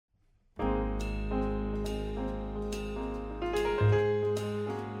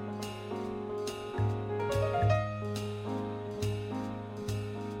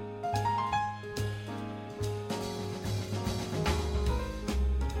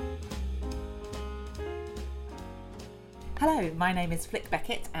Hello, my name is Flick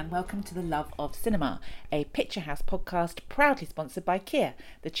Beckett and welcome to The Love of Cinema, a Picturehouse podcast proudly sponsored by Kia,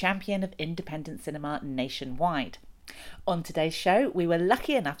 the champion of independent cinema nationwide. On today's show, we were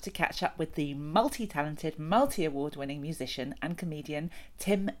lucky enough to catch up with the multi-talented, multi-award-winning musician and comedian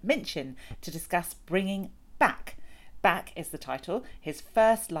Tim Minchin to discuss bringing Back. Back is the title, his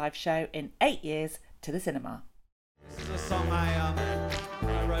first live show in 8 years to the cinema. This is a song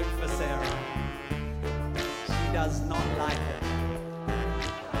I wrote for Sarah. She does not like it.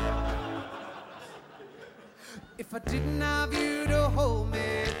 If I didn't have you to hold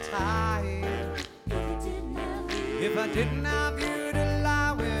me tight, if I didn't have you to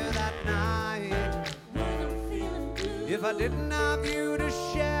lie with at night, if I didn't have you to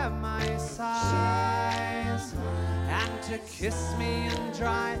share my sighs, and to kiss me and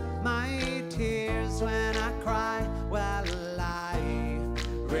dry my tears when I cry, well, I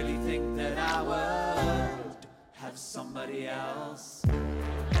really think that I would have somebody else.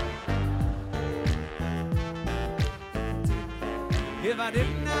 If I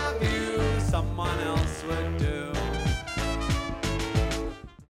didn't have you, someone else would do.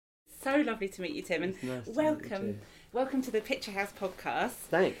 So lovely to meet you, Tim, and nice welcome to the Picturehouse podcast.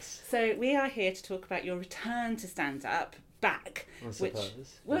 Thanks. So we are here to talk about your return to stand-up, Back. I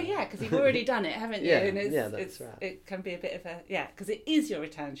suppose. Because you've already done it, haven't you? Yeah, And that's right. It can be a bit of a, because it is your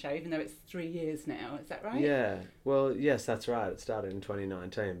return show, even though it's 3 years now, is that right? Yeah, well, yes, that's right. It started in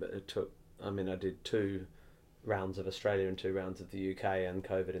 2019, but it took, I did 2 rounds of Australia and 2 rounds of the UK and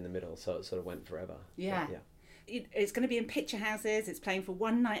COVID in the middle, so it sort of went forever. Yeah. But, It's going to be in Picturehouses. It's playing for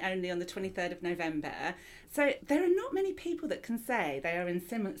one night only on the 23rd of November. So there are not many people that can say they are in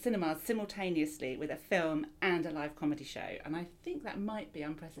cinemas simultaneously with a film and a live comedy show. And I think that might be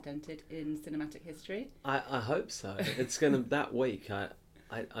unprecedented in cinematic history. I hope so. It's going to, that week, I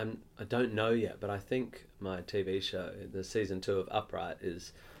don't know yet, but I think my TV show, the season 2 of Upright,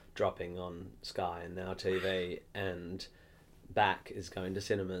 is dropping on Sky and Now TV, and Back is going to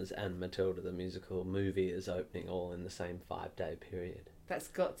cinemas, and Matilda the musical movie is opening, all in the same 5-day period. That's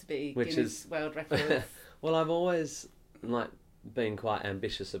got to be Which Guinness World Records. Well, I've always been quite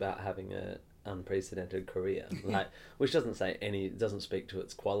ambitious about having a unprecedented career, which doesn't speak to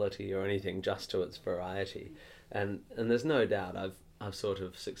its quality or anything, just to its variety. And there's no doubt I've sort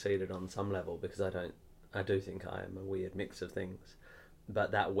of succeeded on some level, because I do think I am a weird mix of things.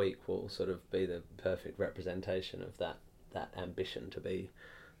 But that week will sort of be the perfect representation of that ambition to be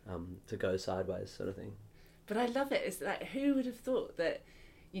to go sideways, sort of thing. But I love it. It's like, who would have thought that,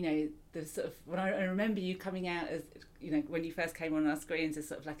 the sort of, when I remember you coming out as, when you first came on our screens as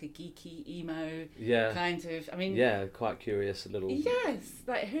sort of like a geeky emo kind of, yeah, quite curious little. Yes,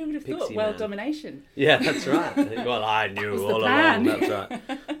 like who would have thought world domination? Yeah, that's right. Well, I knew all along. That's right.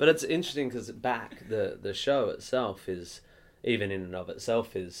 But it's interesting because Back, the show itself is, even in and of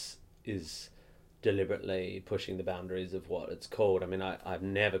itself, is deliberately pushing the boundaries of what it's called. I've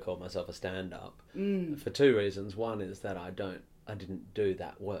never called myself a stand-up for 2 reasons. One is that I didn't do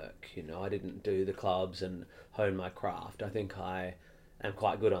that work. I didn't do the clubs and hone my craft. I think I am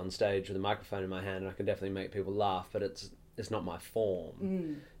quite good on stage with a microphone in my hand, and I can definitely make people laugh, but it's not my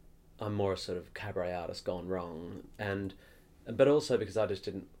form. I'm more a sort of cabaret artist gone wrong, but also because I just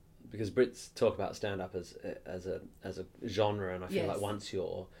didn't. Because Brits talk about stand-up as a genre, and I feel like once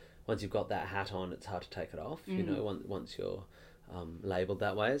you've got that hat on, it's hard to take it off. Once you're labelled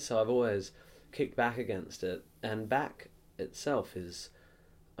that way. So I've always kicked back against it, and Back itself is,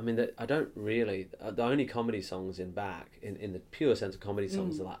 I don't really. The only comedy songs in Back, in the pure sense of comedy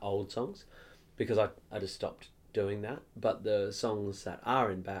songs, are like old songs, because I just stopped doing that. But the songs that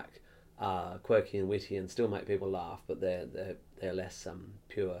are in Back are quirky and witty and still make people laugh, but they're less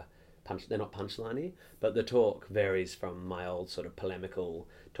pure. They're not punchliney, but the talk varies from my old sort of polemical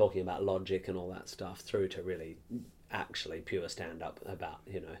talking about logic and all that stuff through to really actually pure stand-up about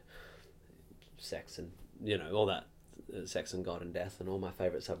sex and all that, sex and God and death and all my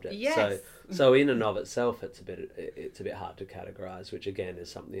favourite subjects. Yes. So in and of itself, it's a bit hard to categorise, which again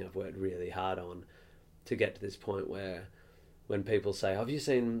is something I've worked really hard on to get to this point where, when people say, have you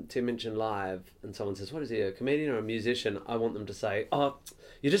seen Tim Minchin live? And someone says, what is he, a comedian or a musician? I want them to say, oh,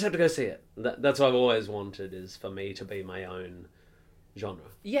 you just have to go see it. That's what I've always wanted, is for me to be my own genre.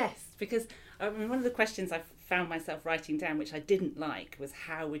 Yes, because one of the questions I found myself writing down, which I didn't like, was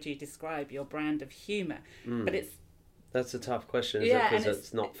how would you describe your brand of humour? But that's a tough question, isn't it? Because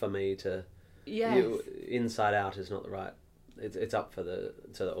it's not for me to... Yes. Inside Out is not the right... It's up to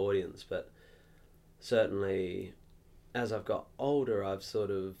the audience, but certainly... As I've got older, I've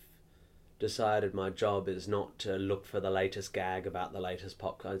sort of decided my job is not to look for the latest gag about the latest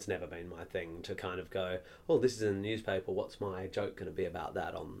pop culture. It's never been my thing to kind of go, oh, this is in the newspaper, what's my joke going to be about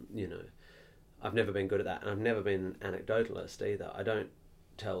that on, you know. I've never been good at that, and I've never been an anecdotalist either. I don't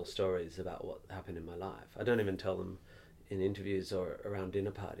tell stories about what happened in my life. I don't even tell them in interviews or around dinner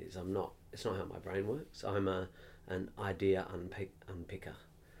parties. It's not how my brain works. I'm an idea unpicker.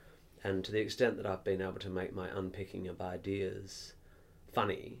 And to the extent that I've been able to make my unpicking of ideas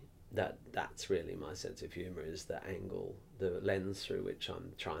funny, that's really my sense of humour, is the angle, the lens through which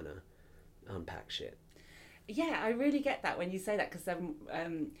I'm trying to unpack shit. Yeah, I really get that when you say that, because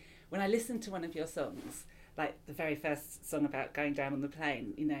when I listen to one of your songs, like the very first song about going down on the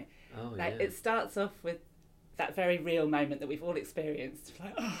plane, you know, it starts off with that very real moment that we've all experienced.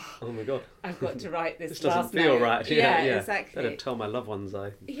 Like, oh my God, I've got to write this. This doesn't feel right. Yeah, exactly. Better tell my loved ones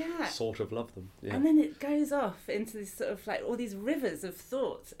I sort of love them. Yeah. And then it goes off into this sort of like all these rivers of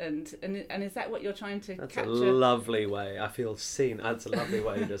thought, and is that what you're trying to capture? That's a lovely way. I feel seen. That's a lovely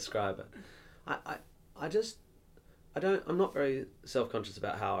way to describe it. I'm not very self-conscious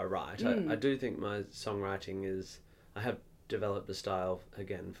about how I write. I do think my songwriting I have developed a style,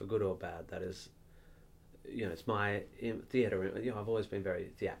 again, for good or bad, that is, you know, it's my theatre. You know, I've always been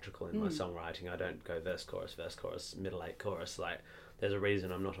very theatrical in my songwriting. I don't go verse, chorus, middle eight, chorus. Like, there's a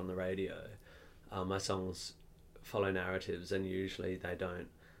reason I'm not on the radio. My songs follow narratives, and usually they don't.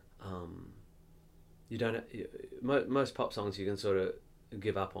 Most pop songs you can sort of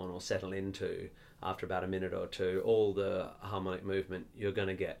give up on or settle into after about a minute or two. All the harmonic movement you've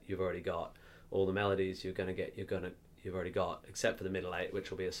already got. All the melodies you've already got, except for the middle eight, which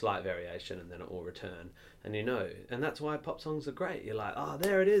will be a slight variation, and then it will return. And you know, and that's why pop songs are great. You're like, oh,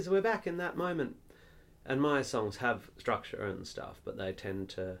 there it is, we're back in that moment. And my songs have structure and stuff, but they tend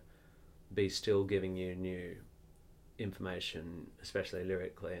to be still giving you new information, especially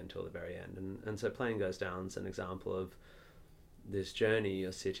lyrically, until the very end. And so Plane Goes Down is an example of this journey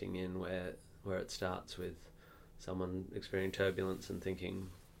you're sitting in, where it starts with someone experiencing turbulence and thinking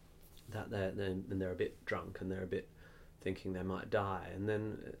that they're a bit drunk, and they're a bit thinking they might die, and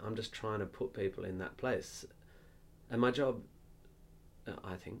then I'm just trying to put people in that place. And my job,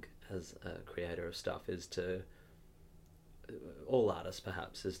 I think, as a creator of stuff, is to, all artists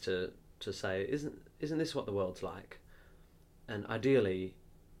perhaps, is to say, isn't this what the world's like? And ideally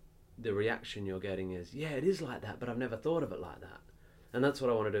the reaction you're getting is, yeah, it is like that, but I've never thought of it like that. And that's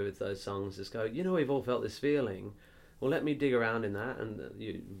what I want to do with those songs, is go, you know, we've all felt this feeling. Well, let me dig around in that, and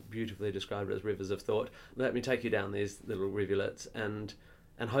you beautifully described it as rivers of thought. Let me take you down these little rivulets, and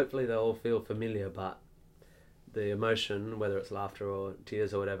hopefully they'll all feel familiar, but the emotion, whether it's laughter or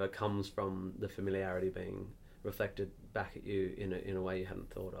tears or whatever, comes from the familiarity being reflected back at you in a way you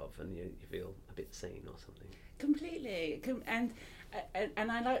hadn't thought of, and you feel a bit seen or something. Completely. And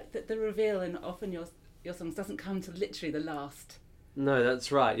I like that the reveal, and often your songs, doesn't come to literally the last. No,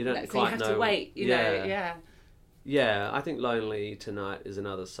 that's right. You don't so quite know. You have to wait, you know, yeah. Yeah, I think Lonely Tonight is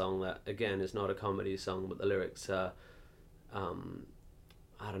another song that, again, is not a comedy song, but the lyrics are,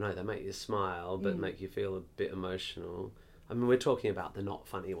 I don't know, they make you smile, but make you feel a bit emotional. I mean, we're talking about the not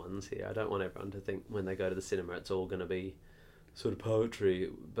funny ones here. I don't want everyone to think when they go to the cinema it's all going to be sort of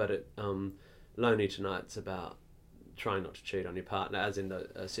poetry, but Lonely Tonight's about trying not to cheat on your partner, as in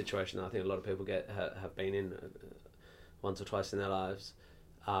a situation that I think a lot of people have been in once or twice in their lives,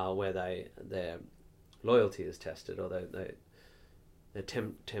 where their loyalty is tested, or they're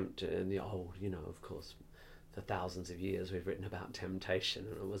tempted, and the old, you know, of course, for thousands of years we've written about temptation,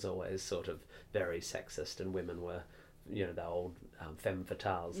 and it was always sort of very sexist, and women were, you know, the old femme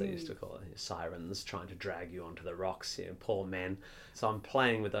fatales, they used to call it, sirens trying to drag you onto the rocks, you know, poor men. So I'm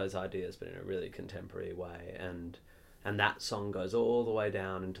playing with those ideas, but in a really contemporary way, and that song goes all the way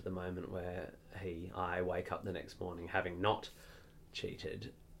down into the moment where I wake up the next morning having not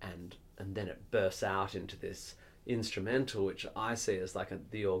cheated, and then it bursts out into this instrumental, which I see as like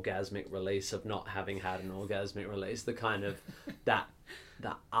the orgasmic release of not having had an orgasmic release, the kind of that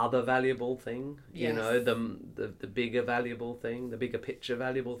other valuable thing, you know, the bigger valuable thing, the bigger picture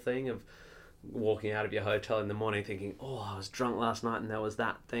valuable thing of walking out of your hotel in the morning thinking, oh, I was drunk last night and there was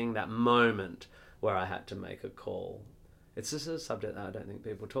that thing, that moment where I had to make a call. It's just a subject that I don't think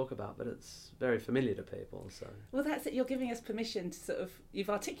people talk about, but it's very familiar to people. So. Well, that's it. You're giving us permission to sort of, you've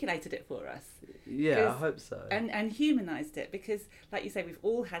articulated it for us. Yeah, I hope so. And humanised it, because, like you say, we've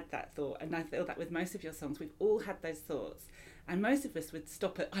all had that thought, and I feel that with most of your songs, we've all had those thoughts, and most of us would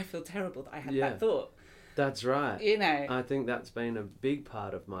stop at, I feel terrible that I had that thought. That's right. You know, I think that's been a big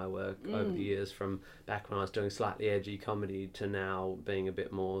part of my work over the years, from back when I was doing slightly edgy comedy to now being a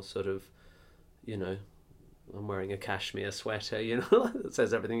bit more sort of, you know, I'm wearing a cashmere sweater, you know, that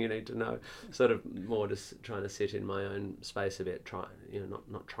says everything you need to know. Sort of more just trying to sit in my own space a bit,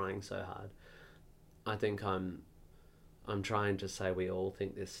 not trying so hard. I think I'm trying to say we all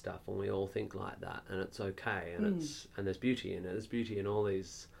think this stuff and we all think like that, and it's okay, and and there's beauty in it. There's beauty in all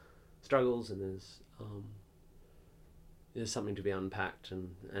these struggles, and there's something to be unpacked,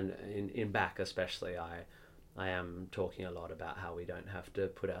 and in back especially, I am talking a lot about how we don't have to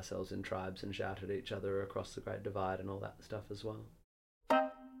put ourselves in tribes and shout at each other across the Great Divide and all that stuff as well.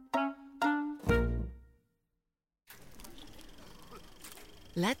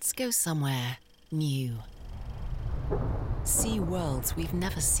 Let's go somewhere new. See worlds we've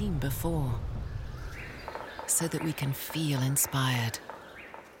never seen before, so that we can feel inspired.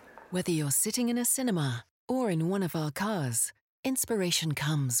 Whether you're sitting in a cinema or in one of our cars, inspiration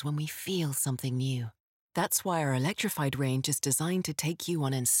comes when we feel something new. That's why our electrified range is designed to take you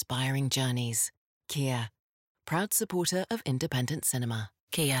on inspiring journeys. Kia, proud supporter of independent cinema.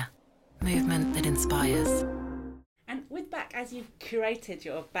 Kia, movement that inspires. And with Back, as you've curated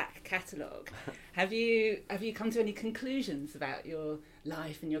your back catalogue, have you come to any conclusions about your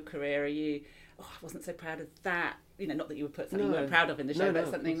life and your career? Are you, I wasn't so proud of that, not that you would put something you weren't proud of in the show,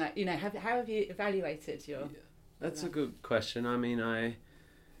 but something like, how have you evaluated your... Yeah, that's a good question. I mean,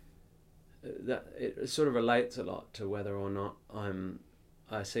 that it sort of relates a lot to whether or not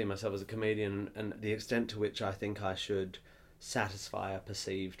I see myself as a comedian, and the extent to which I think I should satisfy a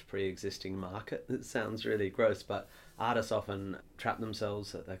perceived pre-existing market. It sounds really gross, but artists often trap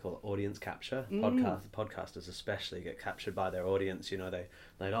themselves, that they call it audience capture. Podcasters especially get captured by their audience.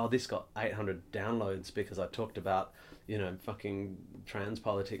 This got 800 downloads because I talked about fucking trans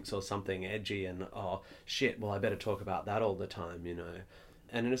politics or something edgy, and oh shit, well I better talk about that all the time.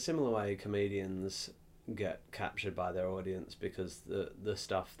 And in a similar way, comedians get captured by their audience because the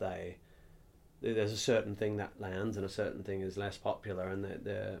stuff there's a certain thing that lands and a certain thing is less popular, and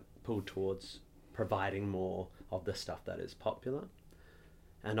they're pulled towards providing more of the stuff that is popular.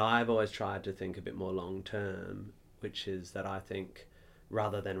 And I've always tried to think a bit more long term, which is that I think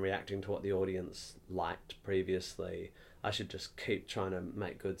rather than reacting to what the audience liked previously, I should just keep trying to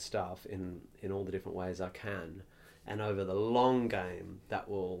make good stuff in all the different ways I can. And over the long game, that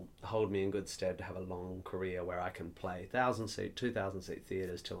will hold me in good stead to have a long career where I can play 1,000-seat, 2,000-seat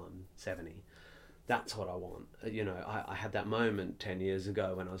theatres till I'm 70. That's what I want. I had that moment 10 years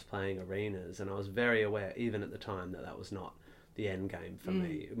ago when I was playing arenas, and I was very aware, even at the time, that was not the end game for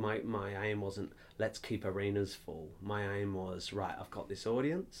me. My aim wasn't, let's keep arenas full. My aim was, right, I've got this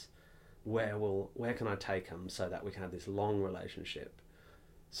audience. Where can I take them so that we can have this long relationship?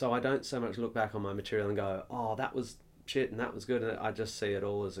 So I don't so much look back on my material and go, oh, that was shit and that was good. And I just see it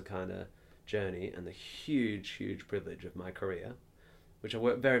all as a kind of journey, and the huge, huge privilege of my career, which I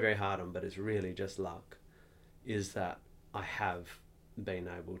work very, very hard on, but it's really just luck, is that I have been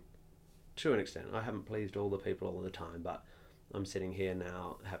able, to an extent, I haven't pleased all the people all the time, but I'm sitting here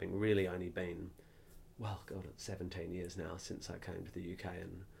now having really only been, it's 17 years now since I came to the UK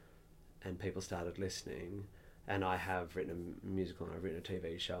and people started listening. And I have written a musical, and I've written a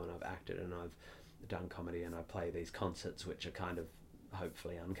TV show, and I've acted, and I've done comedy, and I play these concerts which are kind of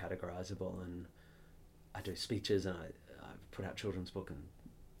hopefully uncategorizable, and I do speeches, and I've put out children's book and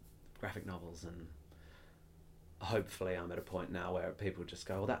graphic novels, and hopefully I'm at a point now where people just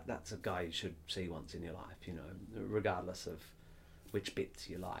go, well, that's a guy you should see once in your life, regardless of which bits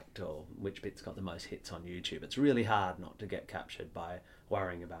you liked or which bits got the most hits on YouTube. It's really hard not to get captured by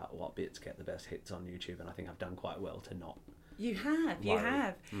worrying about what bits get the best hits on YouTube, and I think I've done quite well to not. You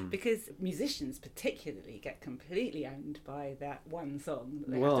have, because musicians particularly get completely owned by that one song.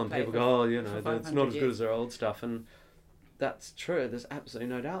 That they have to play people go, it's not as good as their old stuff, and that's true. There's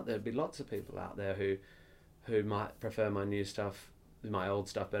absolutely no doubt there'd be lots of people out there who might prefer my new stuff, my old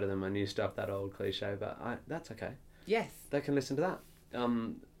stuff better than my new stuff, that old cliche, but that's okay. Yes. They can listen to that.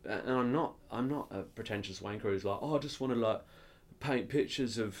 And I'm not a pretentious wanker who's like, I just want to paint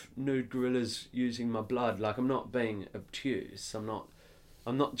pictures of nude gorillas using my blood. Like, I'm not being obtuse. I'm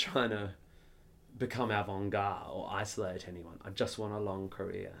not trying to become avant-garde or isolate anyone. I just want a long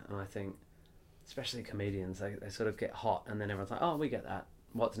career. And I think, especially comedians, they sort of get hot, and then everyone's like, oh, we get that.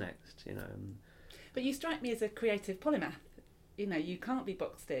 What's next? But you strike me as a creative polymath. You can't be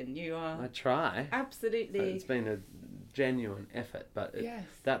boxed in. You are... I try. Absolutely. It's been a genuine effort, but yes.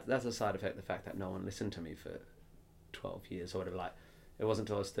 That's a side effect, the fact that no one listened to me for 12 years or whatever. Like, it wasn't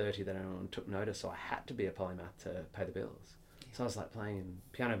until I was 30 that anyone took notice, so I had to be a polymath to pay the bills. Yeah. So I was like playing in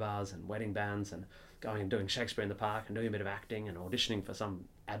piano bars and wedding bands and going and doing Shakespeare in the Park and doing a bit of acting and auditioning for some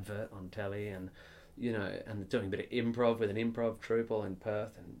advert on telly, and and doing a bit of improv with an improv troupe all in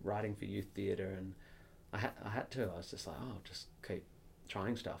Perth, and writing for youth theatre, and I had to. I was just like, oh, just keep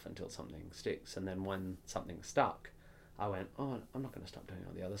trying stuff until something sticks. And then when something stuck, I went, oh, I'm not going to stop doing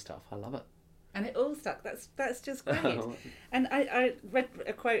all the other stuff. I love it. And it all stuck. That's just great. And I read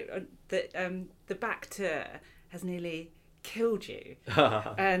a quote that the back tour has nearly killed you.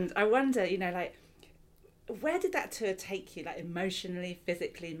 And I wonder, like, where did that tour take you, like emotionally,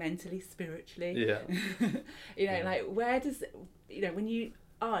 physically, mentally, spiritually? Yeah. Like, where does, when you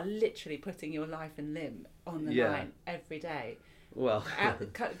are literally putting your life and limb on the line every day, well,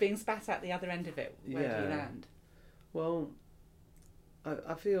 being spat out the other end of it, where do you land? Well,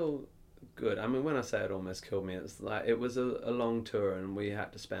 I feel good. I mean, when I say it almost killed me, it's like it was a long tour and we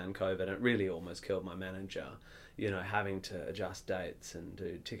had to span COVID, and it really almost killed my manager, having to adjust dates and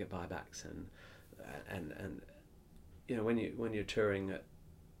do ticket buybacks and when you're touring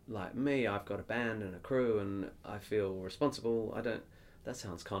like me, I've got a band and a crew and I feel responsible. That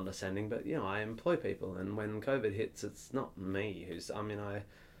sounds condescending, but I employ people, and when COVID hits, it's not me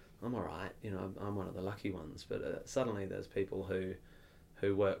I'm all right, I'm one of the lucky ones, but suddenly there's people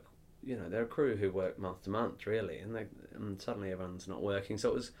who work, they're a crew who work month to month really, and suddenly everyone's not working. So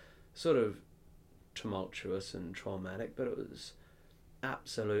it was sort of tumultuous and traumatic, but it was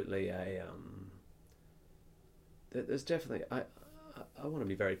absolutely there's definitely, I want to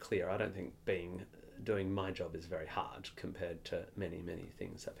be very clear, I don't think doing my job is very hard compared to many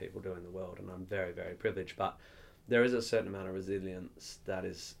things that people do in the world, and I'm very, very privileged, but there is a certain amount of resilience that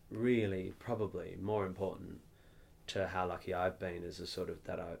is really probably more important to how lucky I've been, is a sort of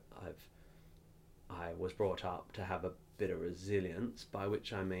that I was brought up to have a bit of resilience, by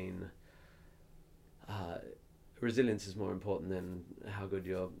which I mean resilience is more important than how good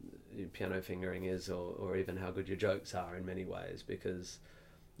your piano fingering is, or even how good your jokes are in many ways, because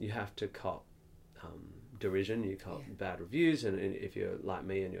you have to cop derision, you cop bad reviews, and if you're like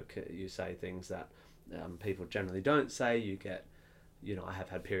me and you say things that people generally don't say, you get, I have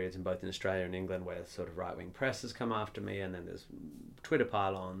had periods in both in Australia and England where sort of right-wing press has come after me, and then there's Twitter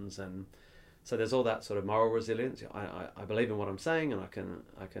pylons, and so there's all that sort of moral resilience. I believe in what I'm saying, and I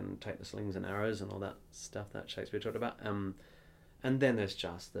can take the slings and arrows and all that stuff that Shakespeare talked about. And then there's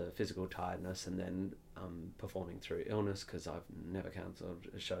just the physical tiredness, and then performing through illness, because I've never cancelled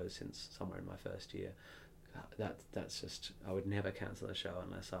a show since somewhere in my first year. That's just, I would never cancel a show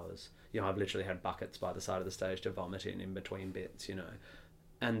unless I was, I've literally had buckets by the side of the stage to vomit in between bits,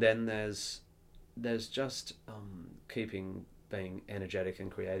 And then there's just being energetic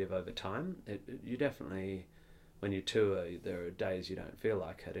and creative over time. You definitely, when you tour, there are days you don't feel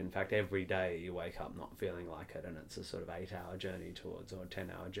like it. In fact, every day you wake up not feeling like it, and it's a sort of 8-hour journey towards, or a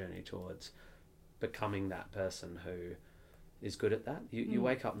 10-hour journey towards becoming that person who is good at that. You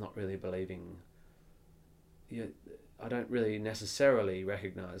wake up not really believing. I don't really necessarily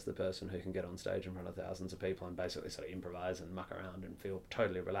recognise the person who can get on stage in front of thousands of people and basically sort of improvise and muck around and feel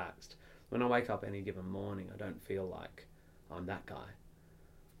totally relaxed. When I wake up any given morning, I don't feel like I'm that guy.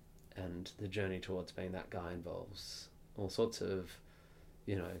 And the journey towards being that guy involves all sorts of,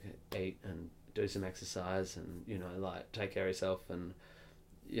 eat and do some exercise and, like take care of yourself and,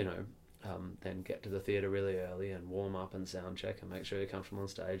 then get to the theatre really early and warm up and sound check and make sure you're comfortable on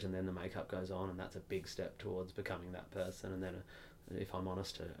stage, and then the makeup goes on, and that's a big step towards becoming that person. And then, if I'm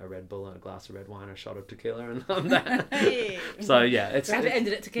honest, a Red Bull and a glass of red wine, a shot of tequila, and I'm that. So yeah, it's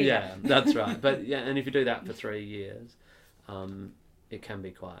ended at tequila. Yeah, that's right. But yeah, and if you do that for 3 years, it can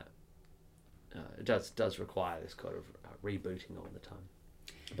be quite. It does require this kind of rebooting all the time.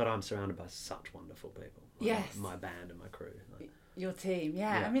 But I'm surrounded by such wonderful people. Yes. My band and my crew. Your team,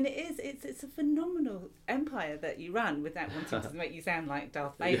 yeah. I mean, it's a phenomenal empire that you run, without wanting to make you sound like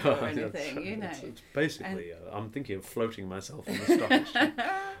Darth Vader or anything, It's basically, I'm thinking of floating myself on the stock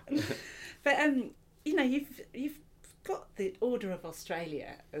exchange. But you've got the Order of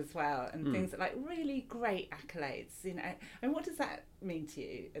Australia as well, and things that, like, really great accolades. And what does that mean to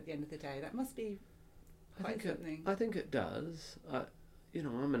you at the end of the day? That must be quite something. I think it does. I'm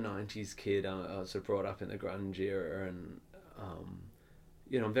a 90s kid. I was sort of brought up in the grunge era, and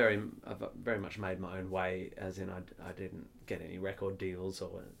I've very much made my own way, as in I didn't get any record deals,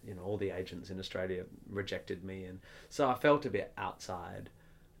 or all the agents in Australia rejected me, and so I felt a bit outside.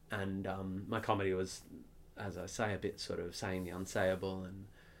 And my comedy was, as I say, a bit sort of saying the unsayable, and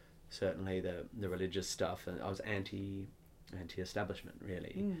certainly the religious stuff, and I was anti-establishment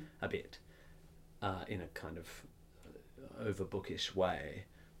really, a bit, in a kind of overbookish way.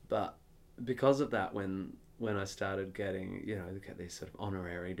 But because of that, when I started getting, get these sort of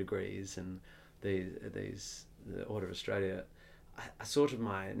honorary degrees and the Order of Australia, I sort of,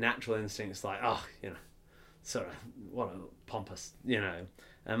 my natural instinct is like, sort of, what a pompous,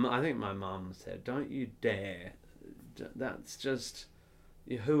 And I think my mum said, "Don't you dare. That's just,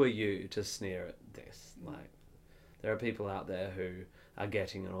 who are you to sneer at this? Like, there are people out there who are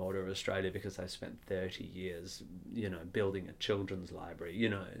getting an Order of Australia because they spent 30 years, building a children's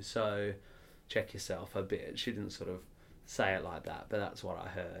library, so check yourself a bit." She didn't sort of say it like that, but that's what I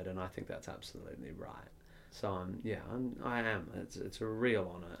heard, and I think that's absolutely right. So I am. It's a real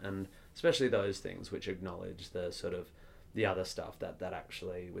honour, and especially those things which acknowledge the sort of the other stuff that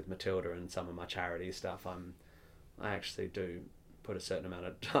actually, with Matilda and some of my charity stuff, I actually do put a certain amount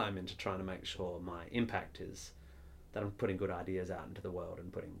of time into trying to make sure my impact is that I'm putting good ideas out into the world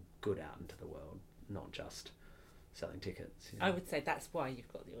and putting good out into the world, not just selling tickets. I would say that's why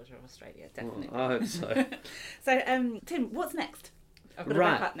you've got the Order of Australia, definitely. Well, I hope so. So, Tim, what's next? I've got to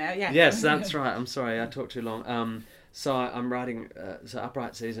wrap up now, yeah. Yes, that's right. I'm sorry, I talked too long. So I'm writing, so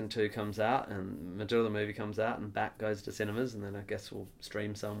Upright Season 2 comes out, and Matilda movie comes out, and Back goes to cinemas, and then I guess we'll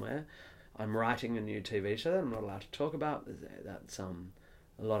stream somewhere. I'm writing a new TV show that I'm not allowed to talk about. That's a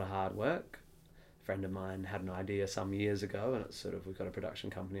lot of hard work. A friend of mine had an idea some years ago, and it's sort of, we've got a production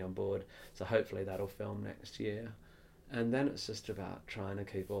company on board, so hopefully that'll film next year. And then it's just about trying to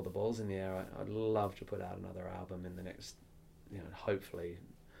keep all the balls in the air. I'd love to put out another album in the next, hopefully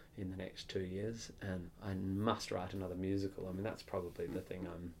in the next 2 years, and I must write another musical. I mean, that's probably the thing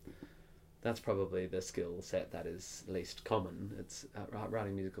that's probably the skill set that is least common. It's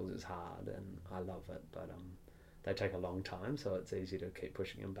writing musicals is hard, and I love it, but they take a long time, so it's easy to keep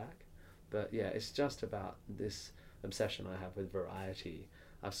pushing them back. But yeah, it's just about this obsession I have with variety.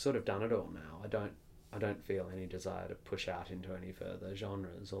 I've sort of done it all now. I don't feel any desire to push out into any further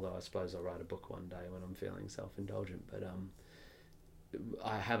genres, although I suppose I'll write a book one day when I'm feeling self-indulgent. But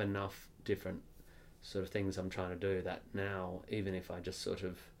I have enough different sort of things I'm trying to do that now, even if I just sort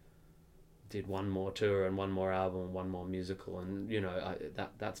of did one more tour and one more album and one more musical, and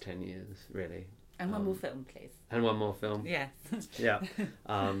that's 10 years really. And one more film, please. And one more film. Yes. Yeah.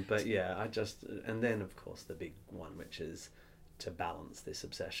 But yeah, and then of course the big one, which is to balance this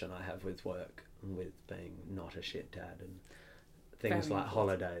obsession I have with work and with being not a shit dad, and things Very like important.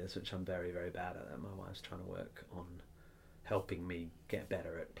 holidays, which I'm very, very bad at. My wife's trying to work on helping me get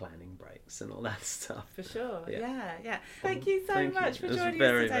better at planning breaks and all that stuff. For sure. Yeah. Yeah. Thank you so Thank you. much for It was joining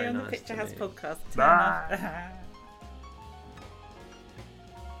very, us today very on the nice to Picturehouse meet. podcast. Bye.